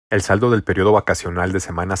El saldo del periodo vacacional de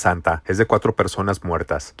Semana Santa es de 4 personas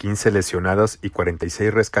muertas, 15 lesionadas y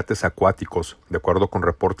 46 rescates acuáticos, de acuerdo con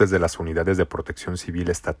reportes de las Unidades de Protección Civil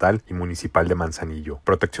estatal y municipal de Manzanillo.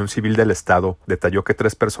 Protección Civil del Estado detalló que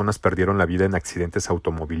 3 personas perdieron la vida en accidentes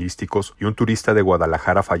automovilísticos y un turista de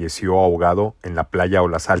Guadalajara falleció ahogado en la playa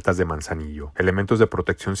Olas Altas de Manzanillo. Elementos de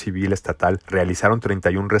Protección Civil estatal realizaron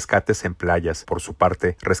 31 rescates en playas. Por su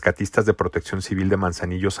parte, rescatistas de Protección Civil de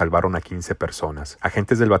Manzanillo salvaron a 15 personas.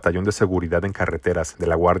 Agentes del Batallón de Seguridad en Carreteras de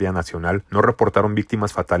la Guardia Nacional no reportaron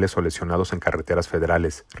víctimas fatales o lesionados en carreteras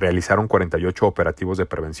federales. Realizaron 48 operativos de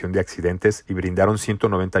prevención de accidentes y brindaron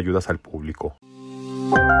 190 ayudas al público.